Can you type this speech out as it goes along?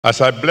As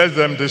I bless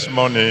them this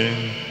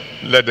morning,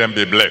 let them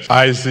be blessed.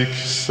 Isaac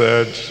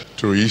said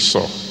to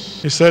Esau,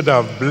 he said,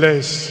 I've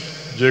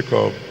blessed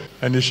Jacob,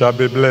 and he shall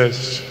be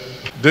blessed.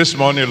 This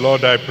morning,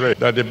 Lord, I pray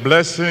that the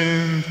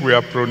blessing we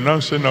are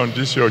pronouncing on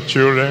these your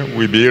children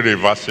will be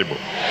irreversible.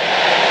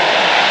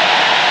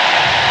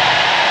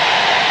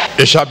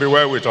 It shall be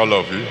well with all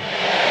of you.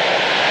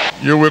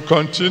 You will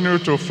continue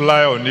to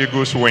fly on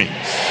eagle's wings.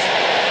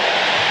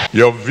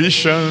 Your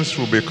visions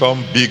will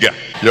become bigger.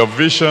 Your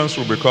visions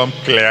will become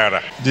clearer.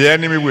 The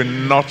enemy will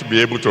not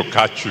be able to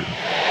catch you.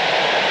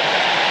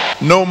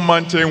 No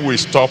mountain will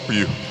stop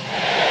you.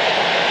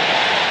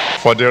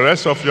 For the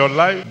rest of your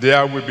life,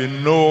 there will be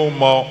no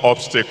more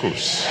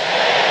obstacles.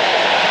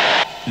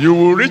 You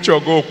will reach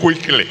your goal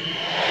quickly.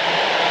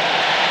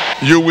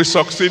 You will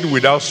succeed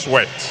without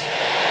sweat.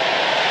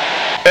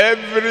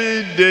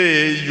 Every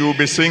day you will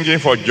be singing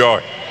for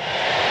joy.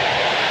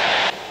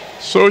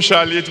 So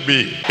shall it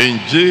be. In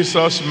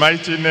Jesus'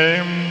 mighty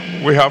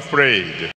name we have prayed.